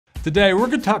Today, we're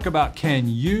going to talk about, can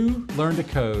you learn to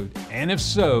code? And if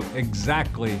so,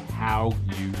 exactly how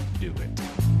you do it.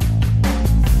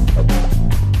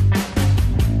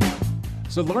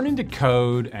 So learning to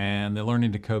code and the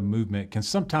learning to code movement can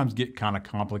sometimes get kind of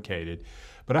complicated,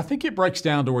 but I think it breaks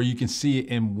down to where you can see it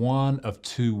in one of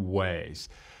two ways.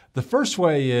 The first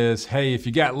way is, hey, if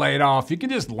you got laid off, you can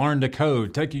just learn to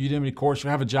code, take a Udemy course,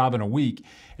 you'll have a job in a week,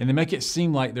 and they make it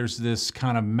seem like there's this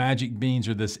kind of magic beans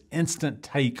or this instant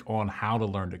take on how to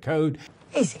learn to code.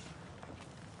 Easy.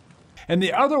 And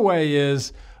the other way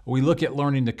is, we look at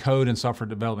learning to code and software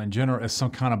development in general as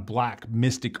some kind of black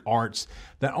mystic arts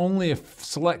that only a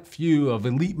select few of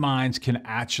elite minds can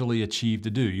actually achieve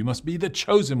to do. You must be the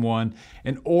chosen one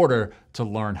in order to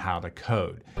learn how to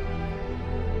code.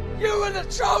 You are the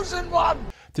chosen one!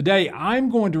 Today, I'm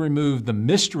going to remove the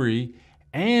mystery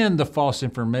and the false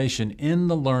information in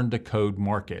the learn to code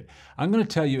market. I'm going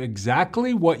to tell you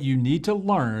exactly what you need to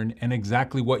learn and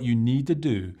exactly what you need to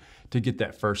do to get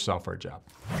that first software job.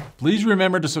 Please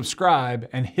remember to subscribe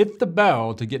and hit the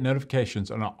bell to get notifications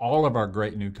on all of our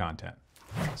great new content.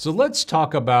 So let's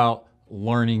talk about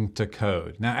learning to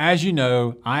code. Now, as you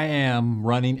know, I am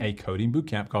running a coding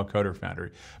bootcamp called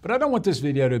Foundry, but I don't want this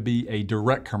video to be a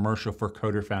direct commercial for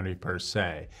Foundry per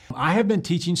se. I have been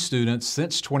teaching students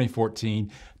since 2014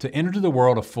 to enter the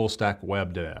world of full stack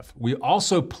web dev. We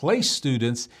also place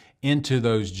students into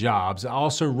those jobs. I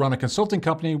also run a consulting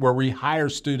company where we hire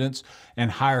students and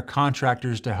hire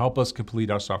contractors to help us complete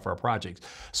our software projects.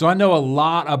 So I know a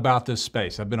lot about this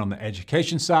space. I've been on the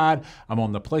education side, I'm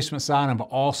on the placement side, I've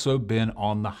also been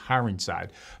on the hiring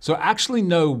side. So I actually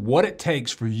know what it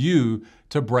takes for you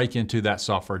to break into that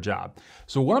software job.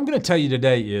 So what I'm going to tell you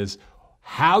today is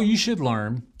how you should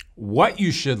learn, what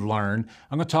you should learn.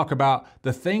 I'm going to talk about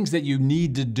the things that you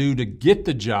need to do to get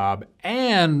the job,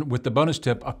 and with the bonus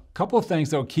tip, a couple of things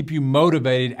that will keep you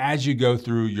motivated as you go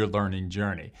through your learning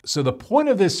journey. So the point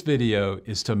of this video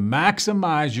is to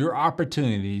maximize your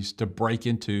opportunities to break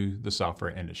into the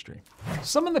software industry.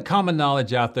 Some of the common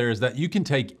knowledge out there is that you can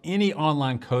take any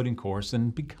online coding course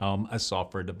and become a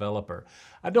software developer.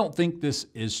 I don't think this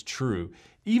is true.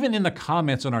 Even in the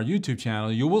comments on our YouTube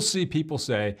channel, you will see people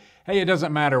say, hey, it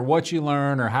doesn't matter what you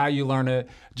learn or how you learn it,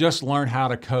 just learn how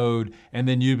to code and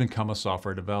then you become a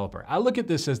software developer. I look at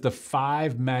this as the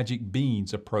 5 magic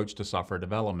beans approach to software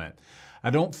development.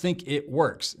 I don't think it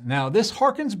works. Now, this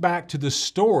harkens back to the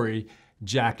story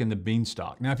Jack and the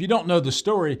Beanstalk. Now, if you don't know the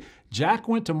story, Jack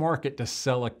went to market to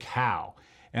sell a cow.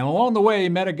 And along the way, he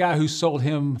met a guy who sold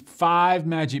him 5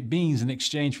 magic beans in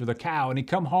exchange for the cow. And he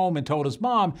come home and told his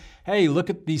mom, hey, look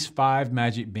at these 5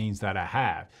 magic beans that I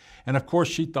have. And of course,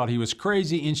 she thought he was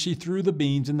crazy and she threw the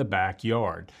beans in the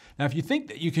backyard. Now, if you think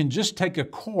that you can just take a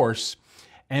course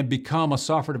and become a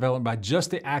software developer by just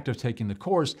the act of taking the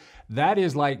course, that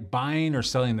is like buying or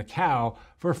selling the cow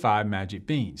for 5 magic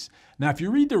beans. Now, if you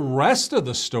read the rest of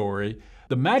the story,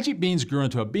 the magic beans grew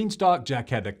into a beanstalk. Jack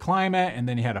had to climb it, and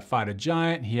then he had to fight a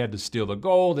giant. He had to steal the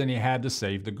gold, and he had to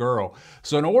save the girl.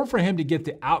 So in order for him to get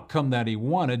the outcome that he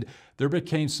wanted, there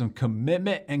became some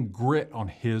commitment and grit on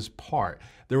his part.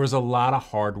 There was a lot of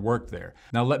hard work there.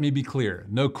 Now let me be clear.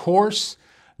 No course,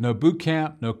 no boot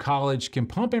camp, no college can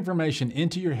pump information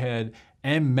into your head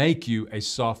and make you a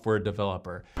software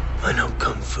developer. I know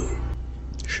Kung Fu.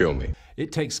 Show me.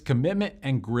 It takes commitment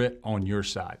and grit on your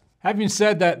side. Having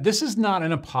said that, this is not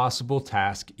an impossible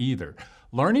task either.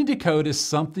 Learning to code is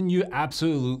something you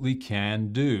absolutely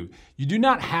can do. You do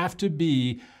not have to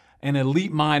be an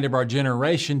elite mind of our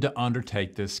generation to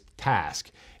undertake this task.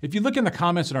 If you look in the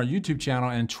comments on our YouTube channel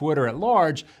and Twitter at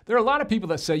large, there are a lot of people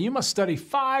that say you must study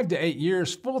 5 to 8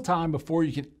 years full-time before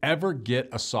you can ever get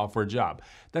a software job.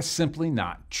 That's simply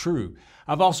not true.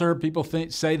 I've also heard people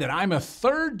say that I'm a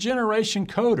 3rd generation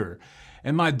coder.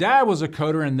 And my dad was a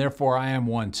coder and therefore I am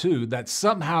one too, that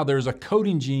somehow there's a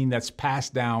coding gene that's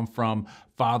passed down from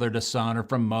father to son or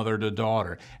from mother to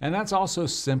daughter. And that's also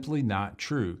simply not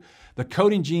true. The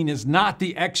coding gene is not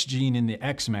the X gene in the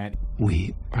X-Men.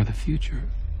 We are the future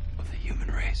of the human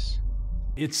race.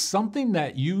 It's something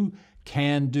that you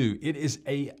can do. It is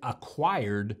a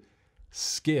acquired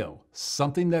skill,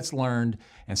 something that's learned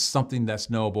and something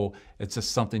that's knowable. It's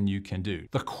just something you can do.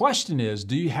 The question is,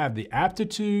 do you have the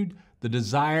aptitude, the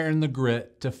desire, and the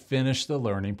grit to finish the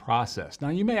learning process? Now,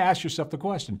 you may ask yourself the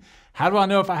question, how do I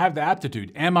know if I have the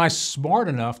aptitude? Am I smart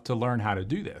enough to learn how to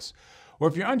do this? Or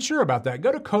if you're unsure about that,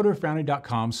 go to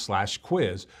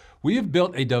coderfoundry.com/quiz. We have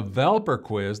built a developer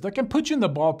quiz that can put you in the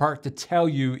ballpark to tell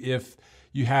you if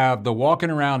you have the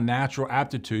walking around natural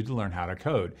aptitude to learn how to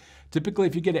code. Typically,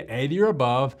 if you get an 80 or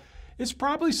above, it's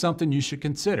probably something you should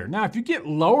consider. Now, if you get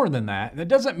lower than that, that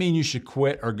doesn't mean you should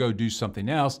quit or go do something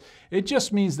else. It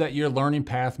just means that your learning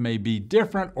path may be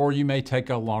different, or you may take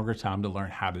a longer time to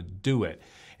learn how to do it.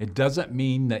 It doesn't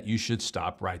mean that you should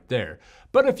stop right there.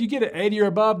 But if you get an 80 or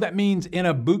above, that means in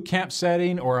a boot camp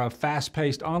setting or a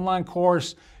fast-paced online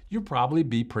course, you'll probably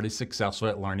be pretty successful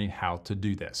at learning how to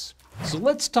do this. So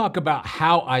let's talk about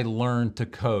how I learned to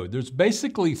code. There's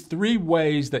basically 3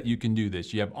 ways that you can do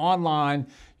this. You have online,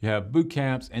 you have boot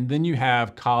camps, and then you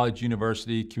have college,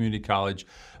 university, community college,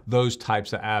 those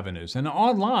types of avenues. And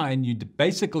online, you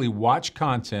basically watch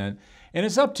content, and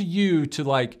it's up to you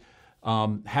to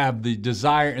have the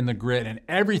desire and the grit, and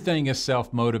everything is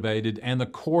self-motivated, and the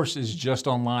course is just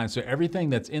online. So everything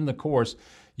that's in the course,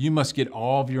 you must get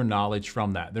all of your knowledge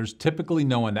from that. There's typically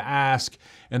no one to ask,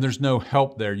 and there's no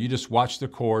help there. You just watch the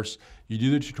course, you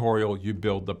do the tutorial, you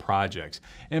build the projects.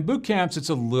 In boot camps, it's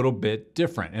a little bit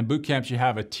different. In boot camps, you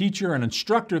have a teacher, an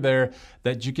instructor there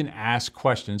that you can ask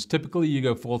questions. Typically, you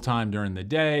go full-time during the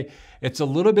day. It's a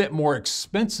little bit more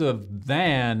expensive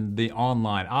than the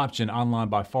online option. Online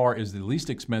by far is the least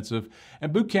expensive,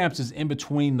 and boot camps is in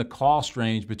between the cost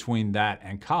range between that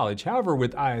and college. However,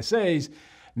 with ISAs,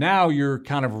 now your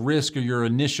kind of risk or your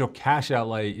initial cash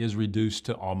outlay is reduced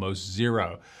to almost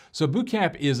zero. So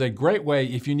bootcamp is a great way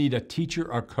if you need a teacher,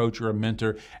 a coach, or a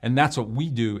mentor, and that's what we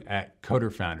do at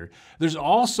Coder Foundry. There's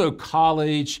also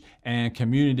college and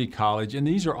community college, and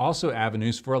these are also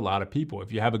avenues for a lot of people.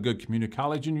 If you have a good community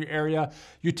college in your area,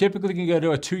 you typically can go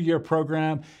to a 2-year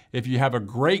program. If you have a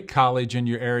great college in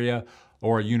your area,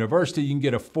 or a university, you can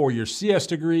get a 4-year CS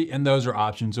degree, and those are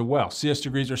options as well. CS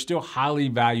degrees are still highly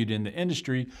valued in the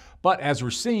industry, but as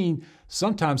we're seeing,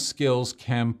 sometimes skills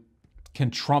can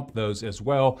trump those as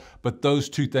well, but those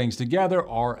 2 things together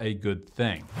are a good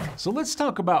thing. So let's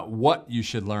talk about what you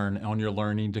should learn on your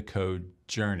learning to code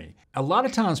journey. A lot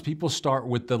of times people start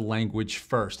with the language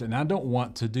first, and I don't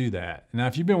want to do that. Now,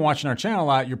 if you've been watching our channel a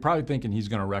lot, you're probably thinking he's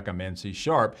gonna recommend C#,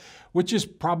 which is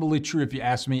probably true if you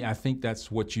ask me. I think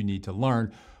that's what you need to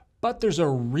learn, but there's a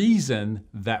reason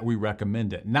that we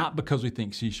recommend it. Not because we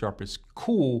think C# is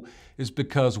cool, it's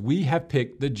because we have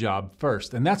picked the job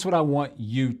first. And that's what I want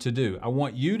you to do. I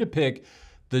want you to pick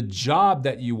the job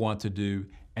that you want to do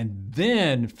and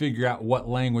then figure out what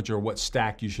language or what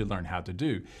stack you should learn how to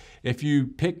do. If you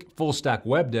pick full stack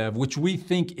web dev, which we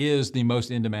think is the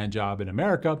most in-demand job in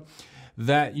America,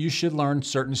 that you should learn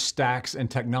certain stacks and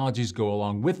technologies go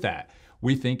along with that.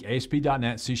 We think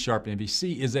ASP.NET, C#,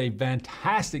 MVC is a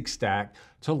fantastic stack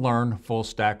to learn full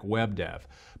stack web dev.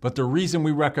 But the reason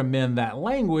we recommend that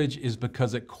language is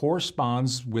because it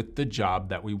corresponds with the job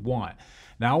that we want.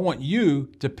 Now, I want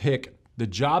you to pick the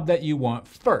job that you want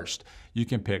first. You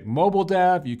can pick mobile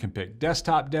dev, you can pick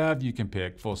desktop dev, you can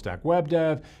pick full stack web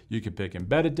dev, you can pick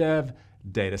embedded dev,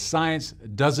 data science.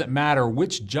 It doesn't matter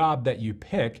which job that you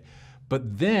pick,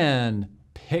 but then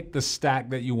pick the stack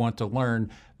that you want to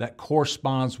learn that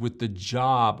corresponds with the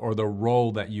job or the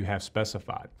role that you have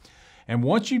specified. And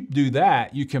once you do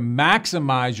that, you can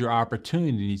maximize your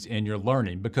opportunities in your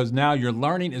learning, because now your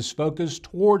learning is focused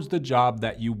towards the job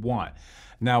that you want.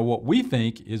 Now, what we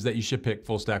think is that you should pick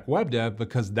full stack web dev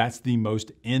because that's the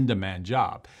most in-demand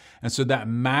job. And so that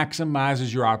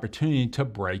maximizes your opportunity to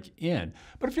break in.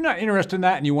 But if you're not interested in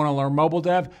that and you want to learn mobile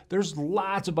dev, there's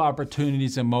lots of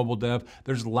opportunities in mobile dev.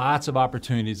 There's lots of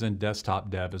opportunities in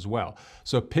desktop dev as well.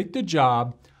 So pick the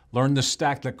job, learn the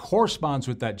stack that corresponds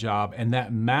with that job, and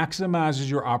that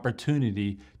maximizes your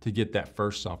opportunity to get that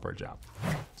first software job.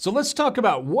 So let's talk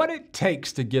about what it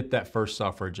takes to get that first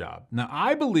software job. Now,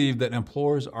 I believe that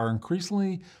employers are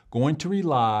increasingly going to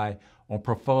rely on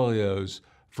portfolios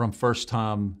from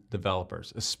first-time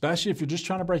developers, especially if you're just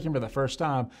trying to break in for the first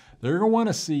time. They're gonna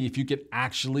wanna see if you can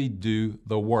actually do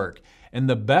the work. And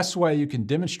the best way you can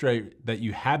demonstrate that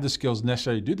you have the skills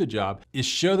necessary to do the job is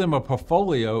show them a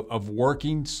portfolio of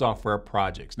working software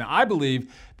projects. Now, I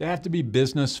believe they have to be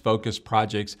business-focused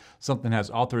projects, something that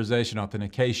has authorization,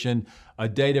 authentication, a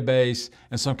database,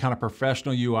 and some kind of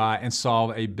professional UI, and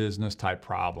solve a business-type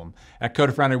problem. At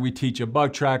Coder Foundry, we teach a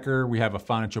bug tracker, we have a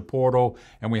financial portal,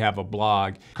 and we have a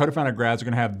blog. Coder Foundry grads are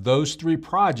gonna have those 3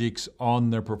 projects on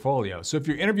their portfolio. So if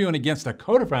you're interviewing against a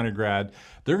Coder Foundry grad,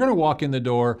 they're gonna walk in the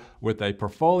door with a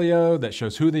portfolio that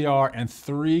shows who they are and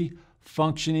 3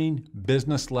 functioning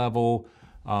business level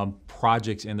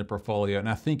projects in the portfolio. And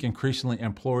I think increasingly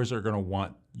employers are gonna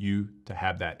want you to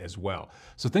have that as well.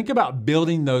 So think about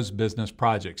building those business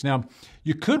projects. Now,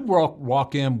 you could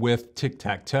walk in with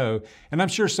tic-tac-toe, and I'm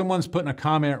sure someone's putting a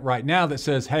comment right now that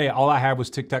says, hey, all I have was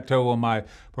tic-tac-toe on my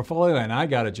portfolio and I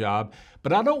got a job.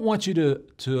 But I don't want you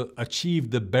to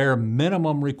achieve the bare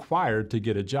minimum required to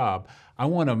get a job. I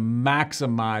want to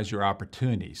maximize your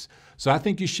opportunities. So I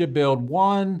think you should build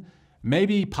one,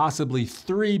 maybe possibly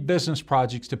 3 business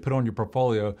projects to put on your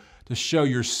portfolio to show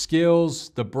your skills,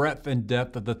 the breadth and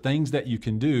depth of the things that you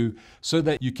can do so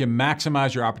that you can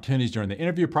maximize your opportunities during the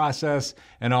interview process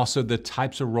and also the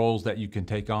types of roles that you can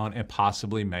take on and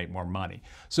possibly make more money.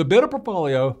 So build a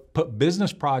portfolio, put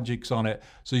business projects on it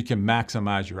so you can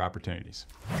maximize your opportunities.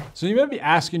 So you may be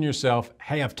asking yourself,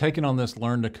 hey, I've taken on this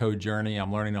learn to code journey.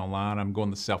 I'm learning online. I'm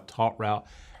going the self-taught route.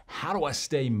 How do I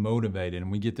stay motivated?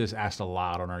 And we get this asked a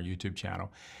lot on our YouTube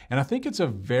channel. And I think it's a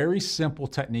very simple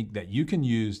technique that you can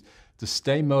use to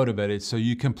stay motivated so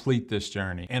you complete this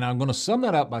journey. And I'm gonna sum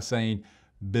that up by saying,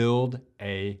 build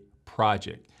a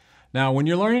project. Now, when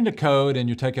you're learning to code and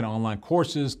you're taking online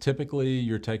courses, typically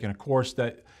you're taking a course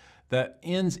that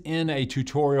ends in a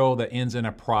tutorial, that ends in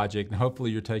a project, and hopefully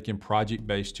you're taking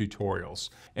project-based tutorials.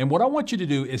 And what I want you to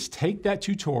do is take that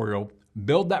tutorial,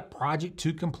 build that project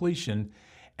to completion,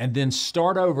 and then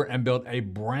start over and build a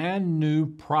brand new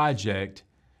project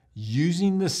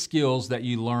using the skills that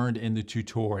you learned in the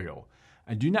tutorial.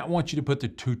 I do not want you to put the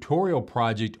tutorial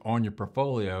project on your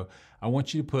portfolio. I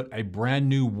want you to put a brand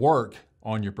new work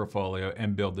on your portfolio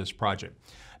and build this project.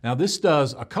 Now, this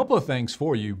does a couple of things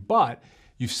for you, but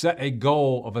you've set a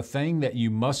goal of a thing that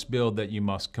you must build, that you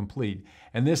must complete.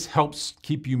 And this helps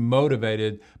keep you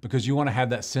motivated because you want to have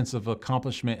that sense of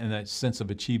accomplishment and that sense of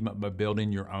achievement by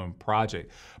building your own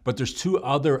project. But there's 2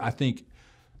 other, I think,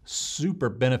 super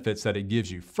benefits that it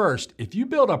gives you. First, if you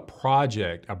build a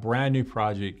project, a brand new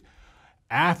project,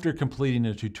 after completing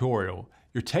a tutorial,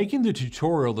 you're taking the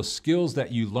tutorial, the skills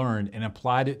that you learned, and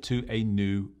applied it to a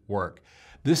new work.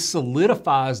 This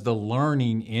solidifies the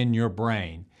learning in your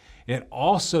brain. It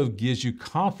also gives you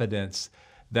confidence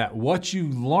that what you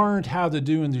learned how to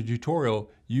do in the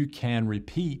tutorial, you can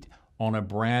repeat on a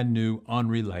brand new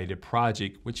unrelated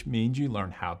project, which means you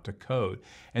learn how to code.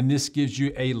 And this gives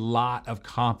you a lot of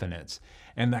confidence.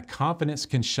 And that confidence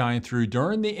can shine through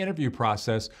during the interview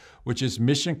process, which is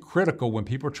mission critical when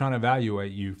people are trying to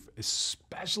evaluate you,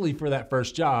 especially for that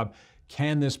first job.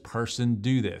 Can this person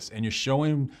do this? And you're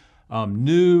showing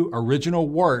new original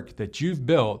work that you've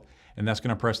built, and that's going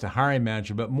to impress the hiring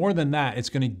manager. But more than that, it's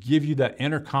going to give you that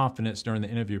inner confidence during the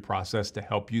interview process to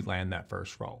help you land that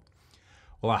first role.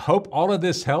 Well, I hope all of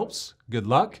this helps. Good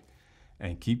luck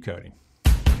and keep coding.